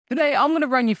Today, I'm going to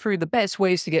run you through the best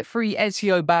ways to get free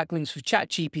SEO backlinks with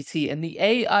ChatGPT and the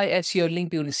AI SEO link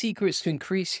building secrets to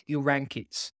increase your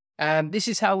rankings. This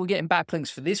is how we're getting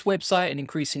backlinks for this website and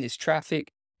increasing its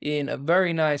traffic in a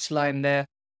very nice line there.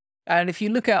 And if you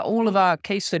look at all of our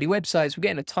case study websites, we're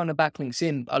getting a ton of backlinks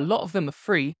in. A lot of them are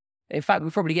free. In fact, we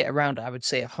probably get around, I would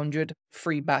say, 100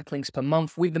 free backlinks per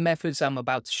month with the methods I'm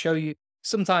about to show you,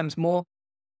 sometimes more.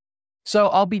 So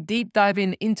I'll be deep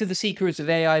diving into the secrets of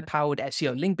AI-powered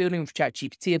SEO link building with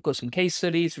ChatGPT. I've got some case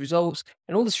studies, results,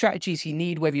 and all the strategies you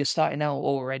need, whether you're starting out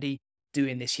or already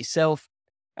doing this yourself.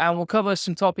 And we'll cover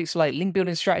some topics like link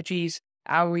building strategies,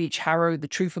 outreach, HARO, the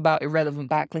truth about irrelevant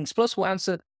backlinks, plus we'll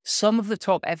answer some of the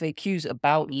top FAQs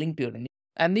about link building.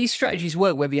 And these strategies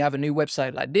work whether you have a new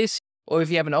website like this, or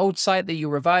if you have an old site that you're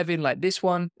reviving like this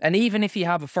one, and even if you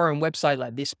have a foreign website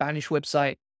like this Spanish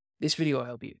website, this video will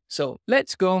help you. So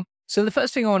let's go. So the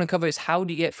first thing I want to cover is how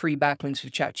do you get free backlinks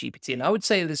with ChatGPT? And I would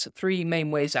say there's three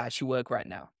main ways that actually work right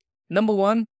now. Number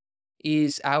one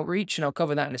is outreach, and I'll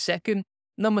cover that in a second.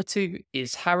 Number two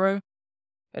is HARO.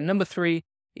 And number three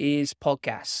is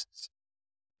podcasts.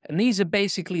 And these are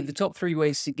basically the top three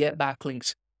ways to get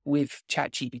backlinks with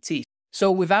ChatGPT. So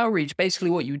with outreach, basically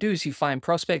what you do is you find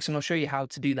prospects, and I'll show you how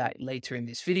to do that later in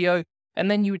this video.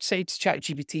 And then you would say to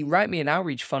ChatGPT, write me an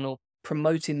outreach funnel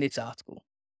promoting this article.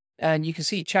 And you can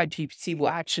see ChatGPT will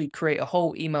actually create a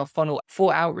whole email funnel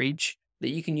for outreach that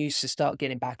you can use to start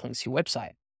getting backlinks to your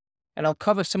website. And I'll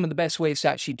cover some of the best ways to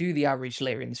actually do the outreach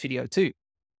later in this video too.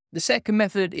 The second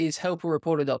method is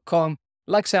helperreporter.com.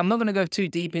 Like I said, I'm not going to go too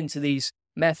deep into these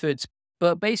methods,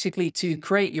 but basically to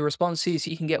create your responses,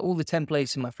 you can get all the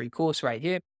templates in my free course right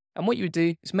here. And what you would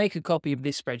do is make a copy of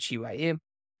this spreadsheet right here.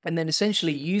 And then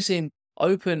essentially using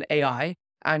OpenAI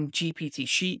and GPT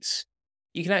Sheets,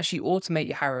 you can actually automate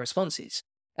your HARO responses.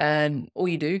 And all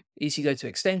you do is you go to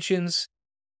extensions,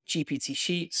 GPT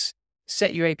Sheets,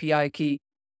 set your API key,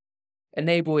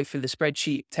 enable it for the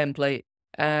spreadsheet template,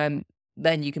 and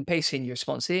then you can paste in your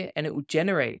response here and it will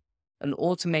generate an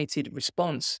automated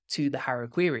response to the HARO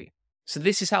query. So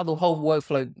this is how the whole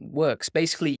workflow works.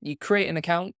 Basically, you create an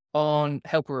account on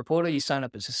Helper Reporter, you sign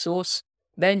up as a source,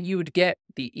 then you would get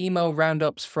the email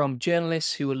roundups from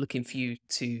journalists who are looking for you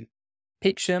to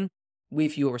pitch them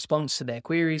with your response to their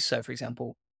queries. So for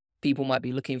example, people might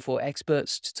be looking for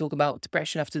experts to talk about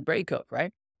depression after the breakup,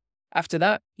 right? After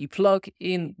that, you plug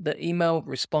in the email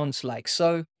response like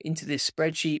so into this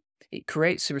spreadsheet. It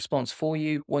creates the response for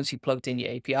you once you plugged in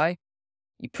your API.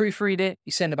 You proofread it,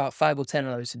 you send about 5 or 10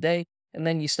 of those a day, and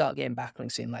then you start getting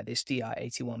backlinks in like this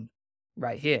DR81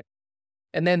 right here.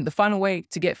 And then the final way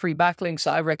to get free backlinks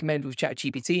that I recommend with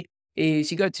ChatGPT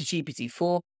is you go to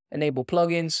GPT-4, enable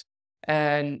plugins,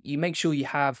 and you make sure you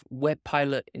have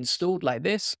webpilot installed like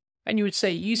this. And you would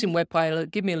say, using webpilot,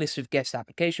 give me a list of guest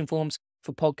application forms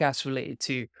for podcasts related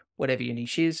to whatever your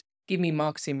niche is. Give me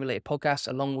marketing related podcasts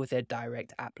along with their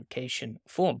direct application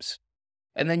forms.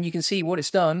 And then you can see what it's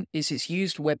done is it's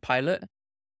used webpilot,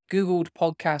 Googled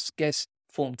podcast guest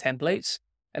form templates,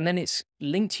 and then it's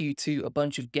linked you to a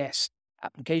bunch of guest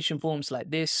application forms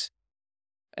like this.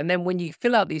 And then when you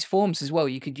fill out these forms as well,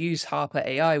 you could use Harper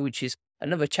AI, which is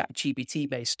another ChatGPT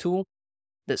based tool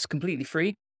that's completely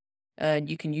free. And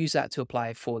you can use that to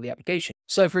apply for the application.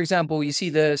 So for example, you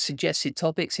see the suggested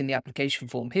topics in the application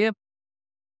form here.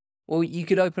 Well, you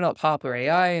could open up Harper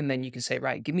AI and then you can say,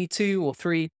 right, give me 2 or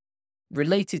 3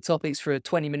 related topics for a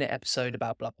 20-minute episode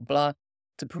about blah, blah, blah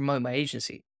to promote my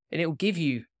agency. And it will give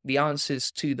you the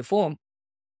answers to the form.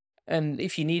 And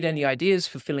if you need any ideas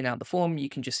for filling out the form, you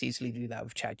can just easily do that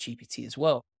with ChatGPT as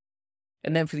well.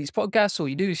 And then for these podcasts, all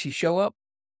you do is you show up,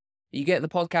 you get the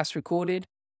podcast recorded.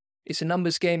 It's a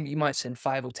numbers game. You might send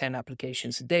 5 or 10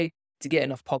 applications a day to get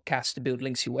enough podcasts to build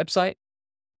links to your website.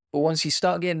 But once you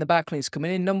start getting the backlinks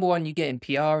coming in, number one, you're getting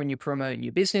PR and you're promoting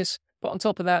your business. But on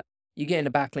top of that, you're getting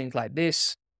a backlink like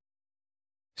this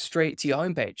straight to your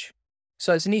homepage.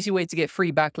 So it's an easy way to get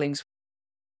free backlinks.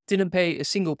 Didn't pay a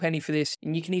single penny for this,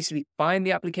 and you can easily find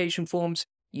the application forms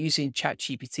using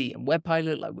ChatGPT and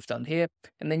webpilot like we've done here.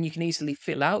 And then you can easily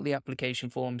fill out the application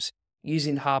forms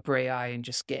using Harper AI and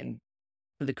just getting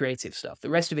the creative stuff. The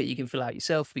rest of it you can fill out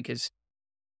yourself because,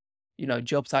 you know,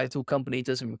 job title company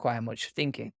doesn't require much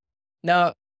thinking.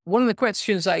 Now, one of the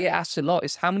questions I get asked a lot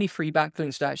is how many free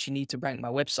backlinks do I actually need to rank my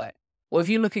website? Well, if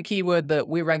you look at a keyword that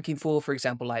we're ranking for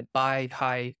example, like buy,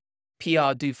 high,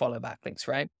 PR, do follow backlinks,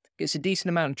 right? It's a decent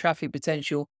amount of traffic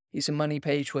potential. It's a money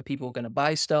page where people are going to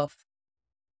buy stuff.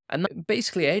 And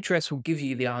basically, Ahrefs will give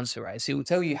you the answer, right? So it will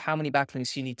tell you how many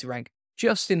backlinks you need to rank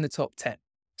just in the top 10.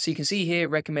 So you can see here, it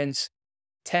recommends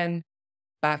 10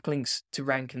 backlinks to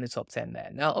rank in the top 10 there.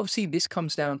 Now, obviously, this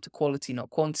comes down to quality, not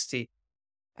quantity.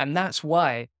 And that's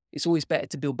why it's always better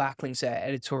to build backlinks that are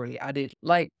editorially added,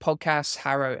 like podcasts,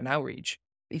 HARO, and outreach.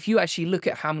 If you actually look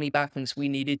at how many backlinks we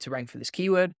needed to rank for this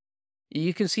keyword,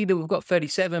 you can see that we've got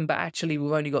 37, but actually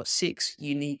we've only got 6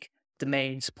 unique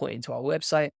domains pointing to our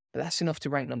website, but that's enough to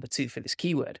rank number 2 for this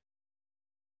keyword.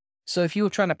 So if you're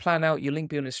trying to plan out your link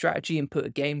building strategy and put a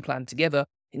game plan together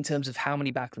in terms of how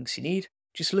many backlinks you need,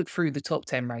 just look through the top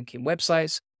 10 ranking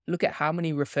websites, look at how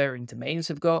many referring domains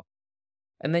they've got,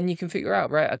 and then you can figure out,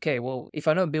 right, okay, well, if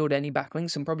I don't build any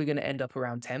backlinks, I'm probably going to end up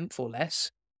around 10th or less.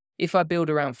 If I build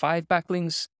around 5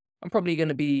 backlinks, I'm probably going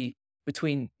to be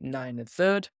between 9 and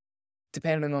 3rd,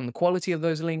 depending on the quality of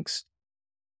those links.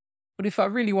 But if I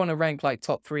really want to rank like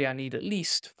top 3, I need at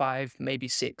least 5, maybe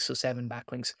 6 or 7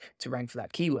 backlinks to rank for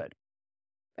that keyword.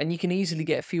 And you can easily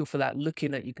get a feel for that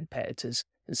looking at your competitors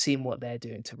and seeing what they're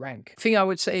doing to rank. The thing I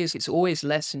would say is it's always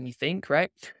less than you think,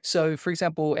 right? So for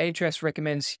example, Ahrefs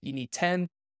recommends you need 10,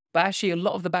 but actually a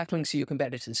lot of the backlinks that your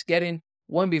competitors getting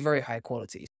won't be very high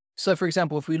quality. So for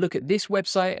example, if we look at this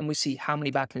website and we see how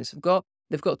many backlinks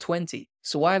they've got 20.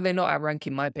 So why are they not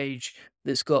outranking my page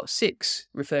that's got 6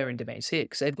 referring domains here?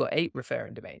 Because they've got 8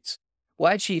 referring domains.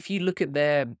 Well, actually, if you look at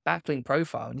their backlink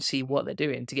profile and see what they're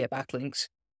doing to get backlinks,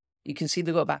 you can see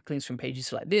they've got backlinks from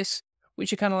pages like this,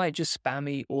 which are kind of like just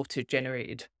spammy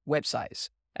auto-generated websites.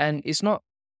 And it's not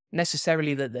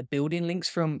necessarily that they're building links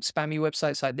from spammy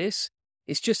websites like this.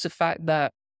 It's just the fact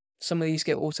that some of these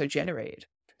get auto-generated.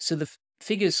 So the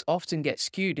figures often get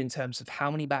skewed in terms of how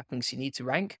many backlinks you need to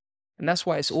rank. And that's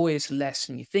why it's always less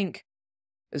than you think,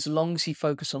 as long as you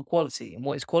focus on quality. And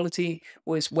what is quality?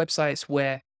 Well, it's websites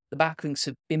where the backlinks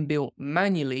have been built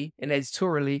manually and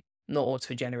editorially, not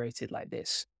auto-generated like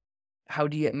this. How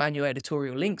do you get manual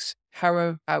editorial links?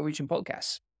 HARO, outreach, and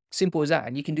podcasts. Simple as that.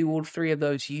 And you can do all 3 of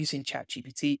those using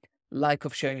ChatGPT, like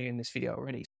I've shown you in this video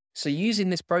already. So using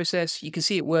this process, you can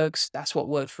see it works. That's what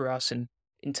worked for us and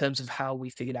in terms of how we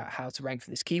figured out how to rank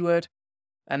for this keyword.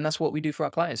 And that's what we do for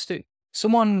our clients too.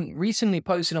 Someone recently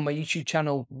posted on my YouTube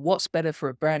channel, what's better for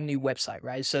a brand new website,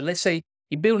 right? So let's say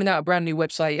you're building out a brand new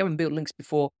website, you haven't built links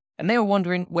before, and they were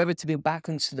wondering whether to build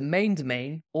backlinks to the main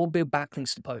domain or build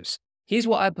backlinks to posts. Here's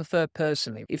what I prefer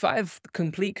personally. If I have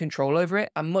complete control over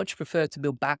it, I much prefer to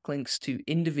build backlinks to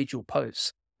individual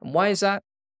posts. And why is that?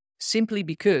 Simply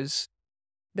because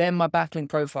then my backlink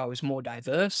profile is more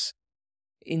diverse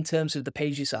in terms of the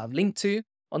pages I've linked to.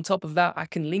 On top of that, I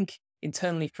can link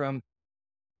internally from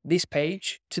this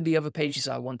page to the other pages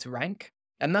I want to rank.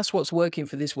 And that's what's working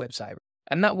for this website.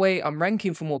 And that way I'm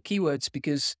ranking for more keywords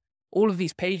because all of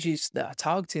these pages that are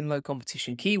targeting low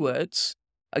competition keywords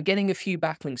are getting a few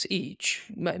backlinks each,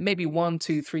 maybe 1,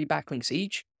 2, 3 backlinks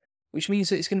each, which means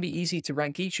that it's going to be easy to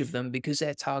rank each of them because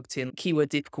they're targeting keyword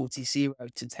difficulty 0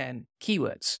 to 10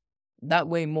 keywords. That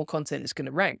way more content is going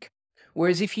to rank.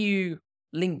 Whereas if you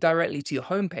link directly to your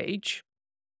homepage,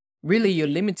 really you're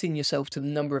limiting yourself to the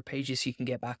number of pages you can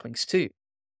get backlinks to.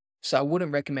 So I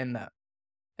wouldn't recommend that.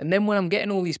 And then when I'm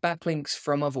getting all these backlinks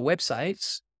from other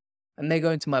websites, and they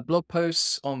go into my blog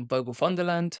posts on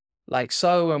Vogelfunderland, like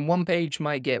so, and one page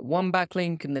might get 1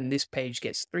 backlink, and then this page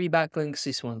gets 3 backlinks,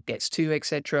 this one gets 2,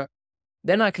 etc.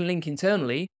 Then I can link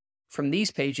internally from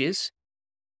these pages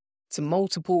to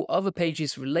multiple other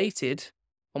pages related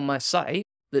on my site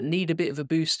that need a bit of a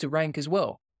boost to rank as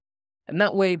well. And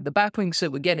that way, the backlinks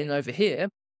that we're getting over here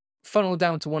funnel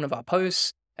down to one of our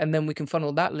posts, and then we can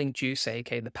funnel that link juice,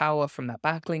 aka the power from that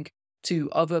backlink, to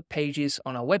other pages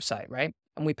on our website, right?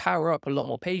 And we power up a lot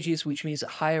more pages, which means a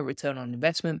higher return on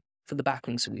investment for the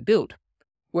backlinks that we build.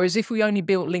 Whereas if we only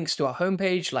built links to our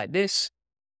homepage like this,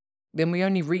 then we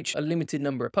only reach a limited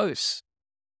number of posts,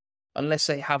 unless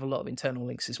they have a lot of internal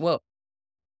links as well.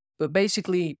 But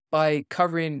basically, by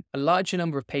covering a larger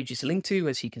number of pages linked to,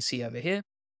 as you can see over here,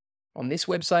 on this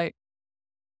website,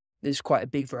 there's quite a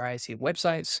big variety of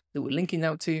websites that we're linking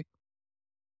out to.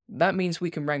 That means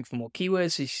we can rank for more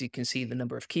keywords. As you can see, the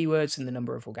number of keywords and the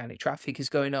number of organic traffic is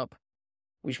going up,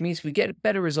 which means we get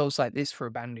better results like this for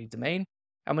a brand new domain.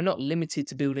 And we're not limited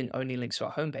to building only links to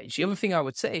our homepage. The other thing I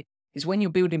would say is when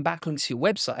you're building backlinks to your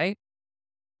website,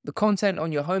 the content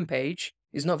on your homepage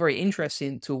is not very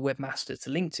interesting to a webmaster to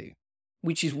link to,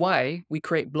 which is why we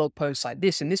create blog posts like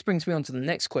this. And this brings me on to the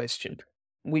next question,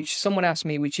 which someone asked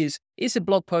me, which is a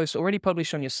blog post already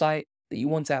published on your site that you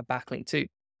want to have backlink to?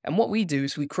 And what we do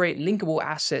is we create linkable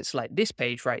assets like this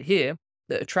page right here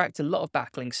that attract a lot of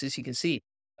backlinks, as you can see.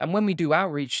 And when we do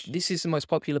outreach, this is the most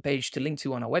popular page to link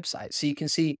to on our website. So you can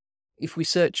see if we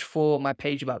search for my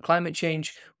page about climate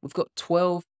change, we've got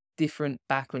 12 different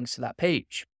backlinks to that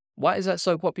page. Why is that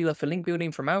so popular for link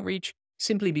building from outreach?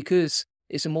 Simply because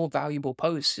it's a more valuable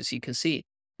post, as you can see.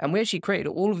 And we actually created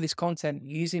all of this content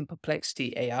using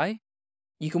Perplexity AI.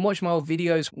 You can watch my old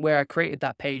videos where I created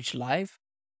that page live.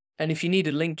 And if you need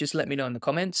a link, just let me know in the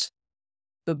comments.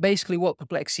 But basically what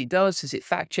Perplexity does is it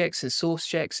fact checks and source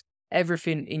checks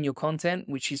everything in your content,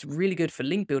 which is really good for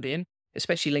link building,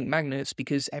 especially link magnets,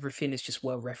 because everything is just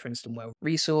well referenced and well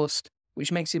resourced,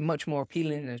 which makes it much more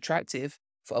appealing and attractive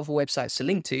for other websites to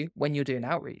link to when you're doing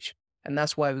outreach. And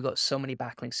that's why we've got so many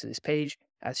backlinks to this page,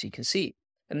 as you can see.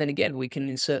 And then again, we can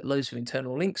insert loads of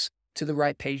internal links to the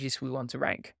right pages we want to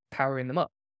rank, powering them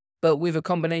up. But with a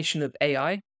combination of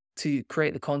AI to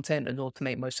create the content and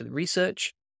automate most of the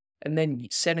research, and then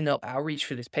setting up outreach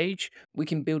for this page, we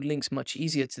can build links much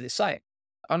easier to this site.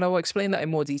 And I'll explain that in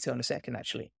more detail in a second,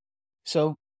 actually.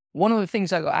 So one of the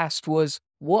things I got asked was,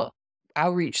 what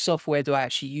outreach software do I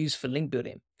actually use for link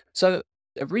building? So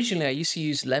originally I used to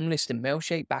use Lemlist and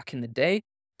Mailshake back in the day,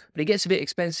 but it gets a bit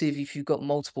expensive if you've got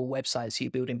multiple websites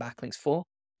you're building backlinks for.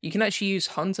 You can actually use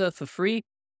Hunter for free.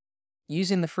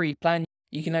 Using the free plan,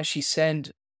 you can actually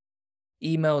send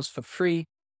emails for free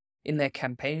in their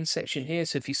campaign section here.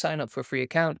 So if you sign up for a free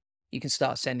account, you can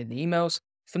start sending the emails.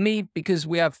 For me, because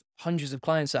we have hundreds of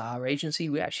clients at our agency,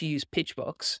 we actually use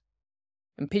Pitchbox.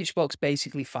 And Pitchbox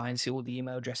basically finds all the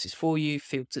email addresses for you,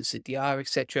 filters the DR,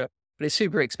 etc. But it's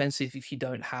super expensive if you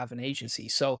don't have an agency.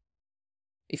 So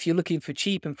if you're looking for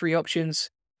cheap and free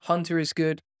options, Hunter is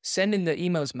good. Sending the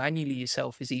emails manually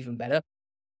yourself is even better.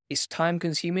 It's time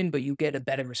consuming, but you get a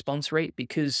better response rate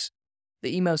because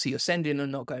the emails that you're sending are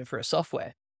not going through a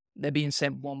software. They're being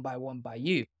sent one by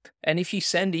you. And if you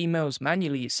send emails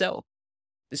manually yourself,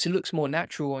 this looks more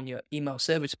natural on your email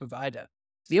service provider.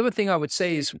 The other thing I would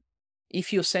say is,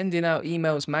 if you're sending out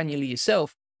emails manually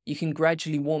yourself, you can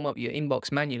gradually warm up your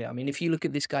inbox manually. I mean, if you look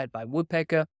at this guide by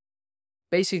Woodpecker,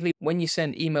 basically when you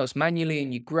send emails manually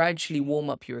and you gradually warm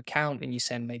up your account and you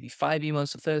send maybe 5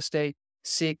 emails the first day,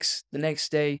 6 the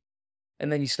next day,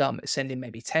 and then you start sending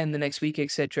maybe 10 the next week,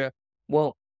 etc.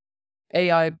 Well,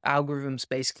 AI algorithms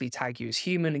basically tag you as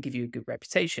human and give you a good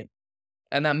reputation.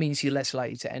 And that means you're less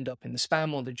likely to end up in the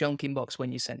spam or the junk inbox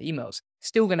when you send emails.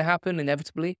 Still going to happen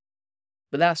inevitably,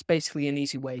 but that's basically an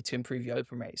easy way to improve your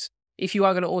open rates. If you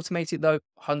are going to automate it though,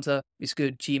 Hunter is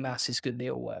good, GMAS is good, they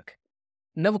all work.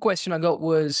 Another question I got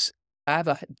was, I have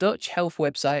a Dutch health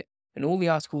website and all the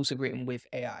articles are written with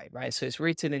AI, right? So it's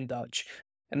written in Dutch.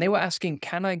 And they were asking,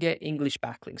 can I get English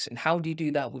backlinks? And how do you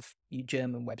do that with your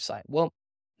German website? Well,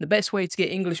 the best way to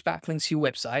get English backlinks to your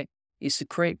website is to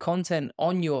create content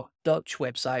on your Dutch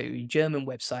website or your German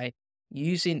website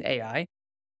using AI,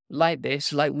 like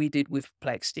this, like we did with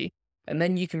Perplexity. And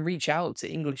then you can reach out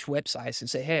to English websites and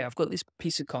say, hey, I've got this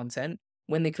piece of content.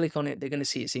 When they click on it, they're going to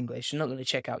see it's English. They're not going to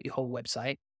check out your whole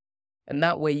website. And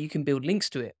that way you can build links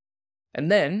to it.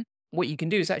 And then what you can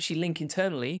do is actually link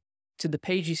internally to the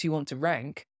pages you want to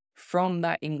rank from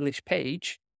that English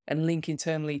page and link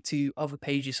internally to other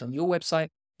pages on your website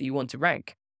that you want to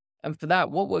rank. And for that,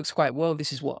 what works quite well,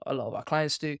 this is what a lot of our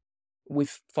clients do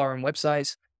with foreign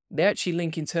websites. They actually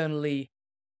link internally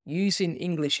using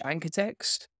English anchor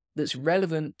text that's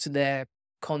relevant to their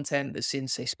content that's in,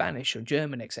 say, Spanish or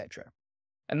German, etc.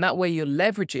 And that way you're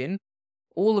leveraging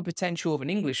all the potential of an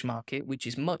English market, which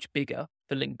is much bigger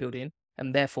for link building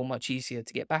and therefore much easier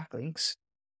to get backlinks.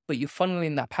 But you're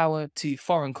funneling that power to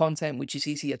foreign content, which is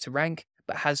easier to rank,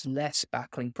 but has less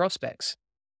backlink prospects.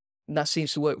 And that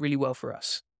seems to work really well for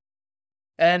us.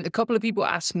 And a couple of people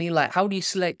asked me, like, how do you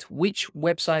select which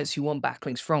websites you want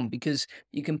backlinks from? Because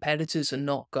your competitors are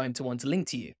not going to want to link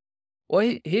to you.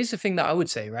 Well, here's the thing that I would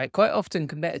say, right? Quite often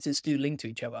competitors do link to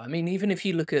each other. I mean, even if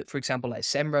you look at, for example, like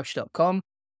SEMrush.com,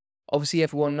 obviously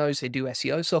everyone knows they do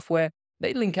SEO software.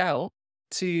 They link out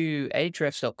to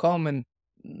Ahrefs.com, and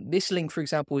this link, for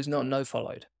example, is not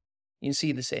no-followed. You can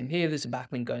see the same here. There's a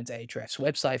backlink going to Ahrefs'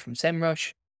 website from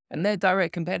SEMrush, and they're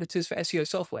direct competitors for SEO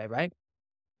software, right?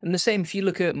 And the same if you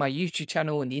look at my YouTube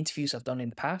channel and the interviews I've done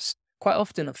in the past, quite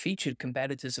often I've featured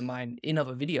competitors of mine in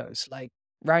other videos, like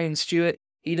Ryan Stewart.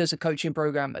 He does a coaching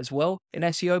program as well in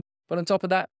SEO, but on top of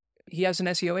that, he has an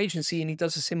SEO agency and he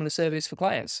does a similar service for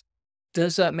clients.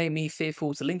 Does that make me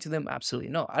fearful to link to them? Absolutely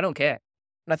not. I don't care.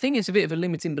 And I think it's a bit of a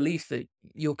limiting belief that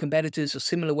your competitors or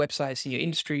similar websites in your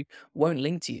industry won't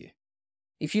link to you.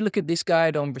 If you look at this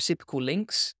guide on reciprocal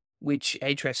links, which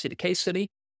Ahrefs did a case study,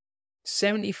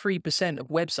 73% of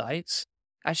websites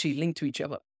actually link to each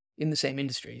other in the same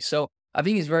industry. So I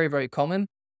think it's very, very common.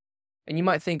 And you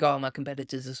might think, oh, my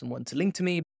competitors doesn't want to link to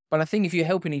me. But I think if you're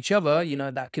helping each other,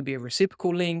 that could be a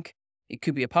reciprocal link. It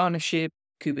could be a partnership,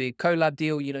 could be a collab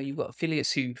deal. You've got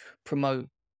affiliates who promote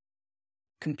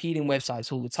competing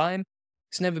websites all the time.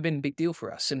 It's never been a big deal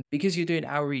for us. And because you're doing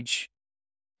outreach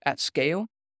at scale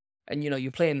and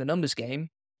you're playing the numbers game,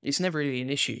 it's never really an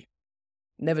issue.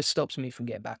 Never stops me from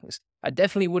getting backlinks. I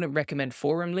definitely wouldn't recommend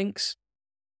forum links.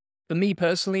 For me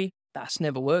personally, that's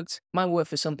never worked. Might work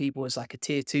for some people as like a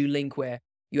tier 2 link where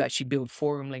you actually build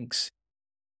forum links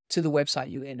to the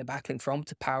website you're getting a backlink from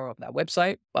to power up that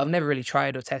website. But I've never really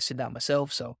tried or tested that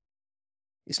myself, so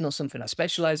it's not something I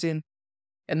specialize in.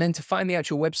 And then to find the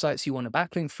actual websites you want to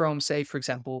backlink from, say, for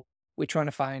example, we're trying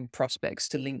to find prospects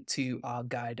to link to our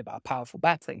guide about powerful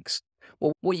backlinks.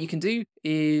 Well, what you can do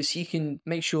is you can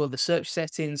make sure the search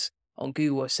settings on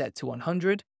Google are set to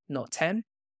 100, not 10.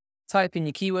 Type in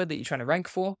your keyword that you're trying to rank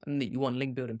for and that you want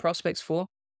link building prospects for.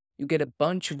 You'll get a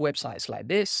bunch of websites like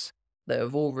this that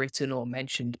have all written or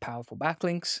mentioned powerful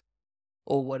backlinks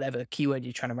or whatever keyword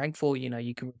you're trying to rank for.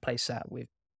 You can replace that with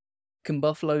 "Can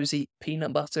buffaloes eat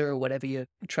peanut butter?" or whatever you're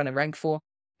trying to rank for.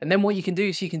 And then what you can do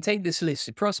is you can take this list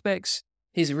of prospects.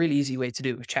 Here's a really easy way to do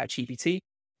it with ChatGPT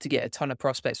to get a ton of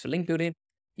prospects for link building.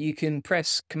 You can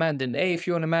press Command and A if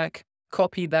you're on a Mac,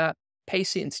 copy that,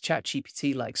 paste it into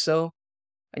ChatGPT like so,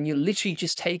 and you're literally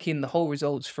just taking the whole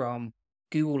results from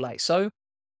Google like so,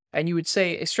 and you would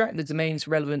say extract the domains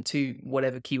relevant to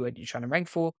whatever keyword you're trying to rank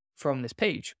for from this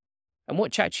page. And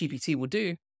what ChatGPT will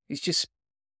do is just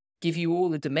give you all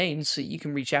the domains that you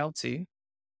can reach out to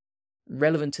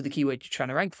relevant to the keyword you're trying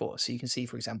to rank for. So you can see,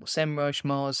 for example, SEMrush,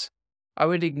 Mars. I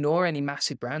would ignore any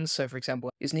massive brands. So for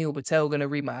example, is Neil Patel going to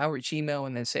read my outreach email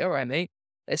and then say, all right, mate,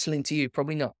 let's link to you?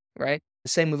 Probably not, right? The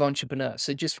same with entrepreneurs.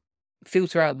 So just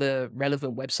filter out the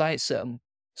relevant websites that are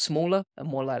smaller and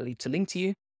more likely to link to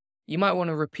you. You might want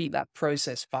to repeat that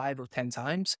process 5 or 10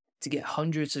 times to get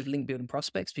hundreds of link building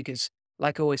prospects because,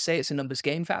 like I always say, it's a numbers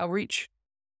game for outreach.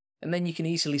 And then you can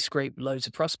easily scrape loads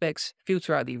of prospects,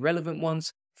 filter out the irrelevant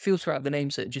ones, filter out the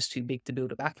names that are just too big to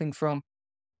build a backlink from.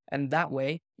 And that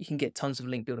way, you can get tons of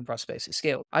link building prospects at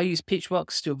scale. I use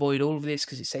Pitchbox to avoid all of this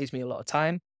because it saves me a lot of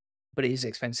time, but it is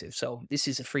expensive. So this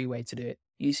is a free way to do it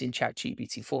using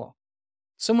ChatGPT 4.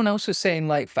 Someone else was saying,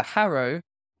 like for HARO,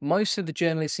 most of the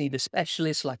journalists need a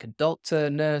specialist like a doctor,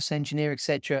 nurse, engineer,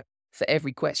 etc. for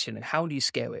every question. And how do you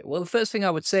scale it? Well, the first thing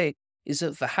I would say is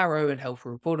that for HARO and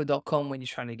helpforreporter.com, when you're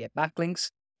trying to get backlinks,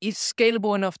 it's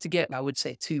scalable enough to get, I would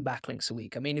say, 2 backlinks a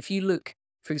week. I mean, if you look,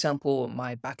 for example,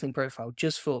 my backlink profile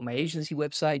just for my agency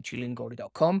website,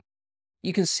 juliangordy.com,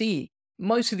 you can see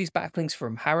most of these backlinks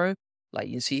from HARO, like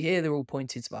you see here, they're all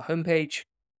pointed to my homepage.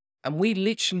 And we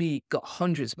literally got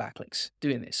hundreds of backlinks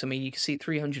doing this. I mean, you can see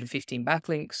 315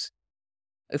 backlinks.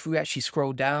 If we actually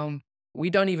scroll down, we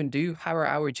don't even do HARO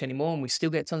outreach anymore, and we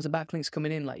still get tons of backlinks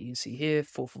coming in, like you can see here,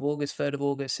 4th of August, 3rd of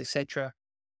August, etc.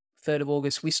 3rd of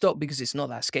August. We stopped because it's not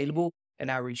that scalable, and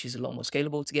outreach is a lot more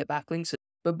scalable to get backlinks.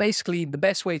 But basically, the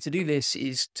best way to do this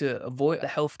is to avoid the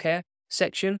healthcare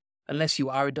section, unless you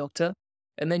are a doctor,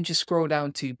 and then just scroll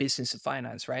down to business and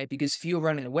finance, right? Because if you're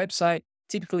running a website,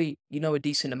 typically you know a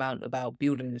decent amount about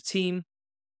building a team,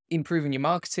 improving your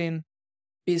marketing,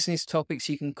 business topics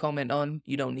you can comment on.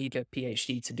 You don't need a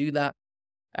PhD to do that.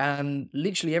 And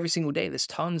literally every single day, there's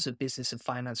tons of business and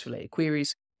finance related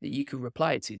queries that you could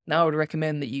reply to. Now, I would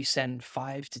recommend that you send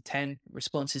 5 to 10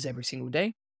 responses every single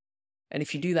day. And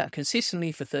if you do that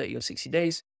consistently for 30 or 60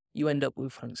 days, you end up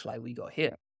with hunks like we got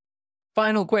here.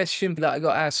 Final question that I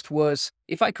got asked was,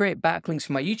 if I create backlinks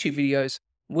for my YouTube videos,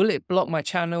 will it block my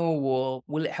channel or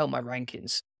will it help my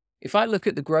rankings? If I look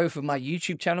at the growth of my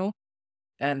YouTube channel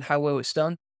and how well it's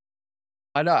done,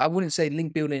 I wouldn't say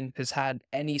link building has had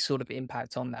any sort of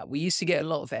impact on that. We used to get a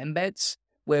lot of embeds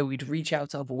where we'd reach out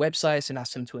to other websites and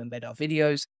ask them to embed our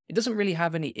videos. It doesn't really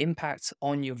have any impact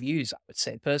on your views, I would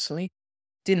say personally.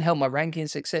 Didn't help my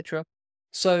rankings, etc.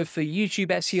 So for YouTube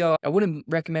SEO, I wouldn't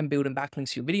recommend building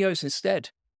backlinks to your videos. Instead,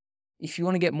 if you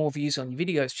want to get more views on your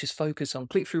videos, just focus on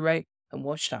click-through rate and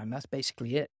watch time. That's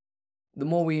basically it. The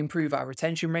more we improve our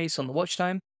retention rates on the watch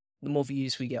time, the more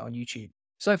views we get on YouTube.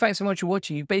 So thanks so much for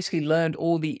watching. You've basically learned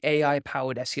all the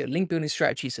AI-powered SEO link building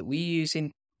strategies that we're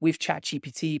using with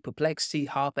ChatGPT, Perplexity,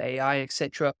 Harper AI,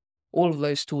 etc. All of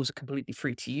those tools are completely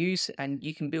free to use, and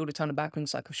you can build a ton of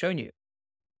backlinks like I've shown you.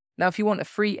 Now, if you want a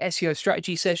free SEO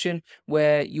strategy session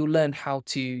where you'll learn how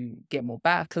to get more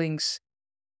backlinks,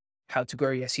 how to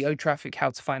grow your SEO traffic, how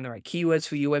to find the right keywords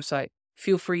for your website,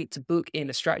 feel free to book in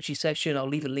a strategy session. I'll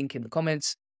leave a link in the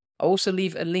comments. I'll also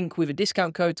leave a link with a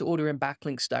discount code to order in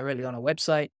backlinks directly on our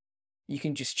website. You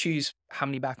can just choose how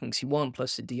many backlinks you want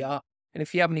plus the DR. And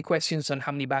if you have any questions on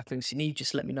how many backlinks you need,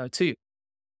 just let me know too.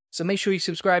 So make sure you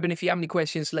subscribe. And if you have any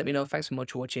questions, let me know. Thanks so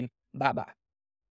much for watching. Bye-bye.